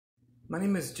My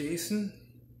name is Jason,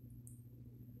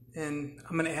 and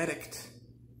I'm an addict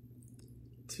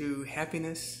to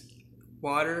happiness,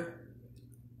 water,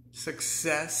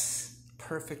 success,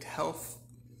 perfect health,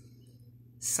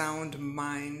 sound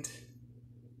mind,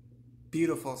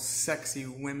 beautiful, sexy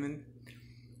women.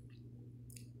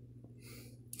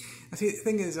 I see, the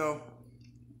thing is, though,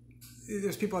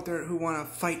 there's people out there who want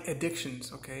to fight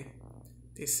addictions, okay?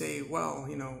 They say, well,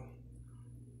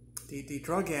 the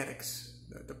drug addicts,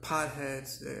 the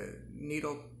potheads, the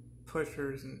needle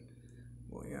pushers, and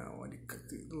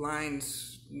the line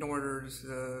snorters,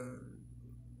 the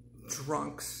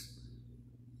drunks,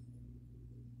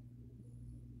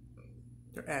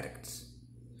 they're addicts.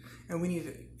 And we need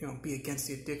to, be against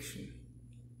the addiction.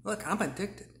 Look, I'm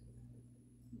addicted.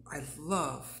 I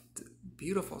love the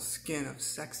beautiful skin of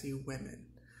sexy women.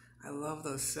 I love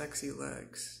those sexy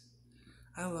legs.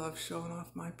 I love showing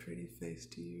off my pretty face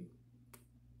to you.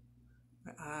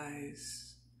 My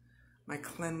eyes, my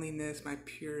cleanliness, my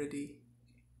purity,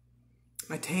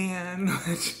 my tan,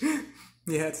 which,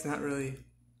 yeah, it's not really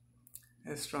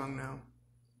as strong now.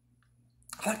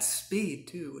 I like speed,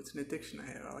 too. It's an addiction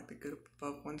I have. I like to get up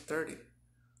above 130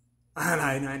 on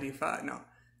I-95. No,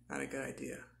 not a good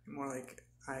idea. More like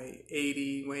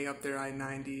I-80, way up there,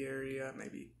 I-90 area,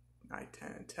 maybe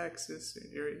I-10 in Texas.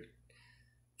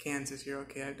 Kansas, you're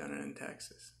okay. I've done it in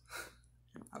Texas.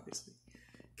 Obviously,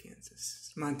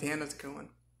 Kansas. Montana's going.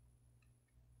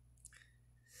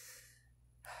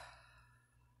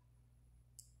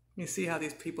 You see how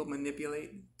these people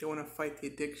manipulate? They want to fight the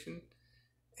addiction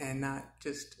and not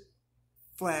just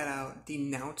flat out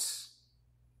denounce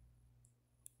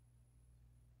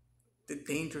the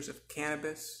dangers of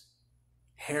cannabis,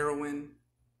 heroin,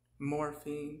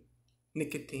 morphine,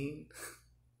 nicotine,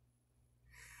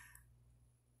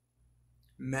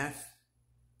 meth,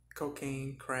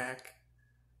 cocaine, crack,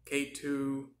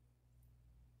 K2.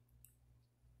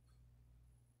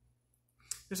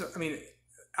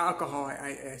 Alcohol,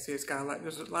 I say it's got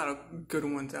there's a lot of good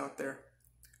ones out there,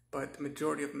 but the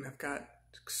majority of them have got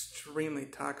extremely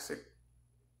toxic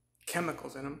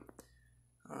chemicals in them,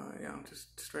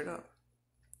 just straight up.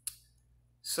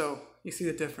 So, you see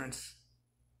the difference.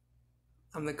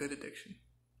 I'm the good addiction.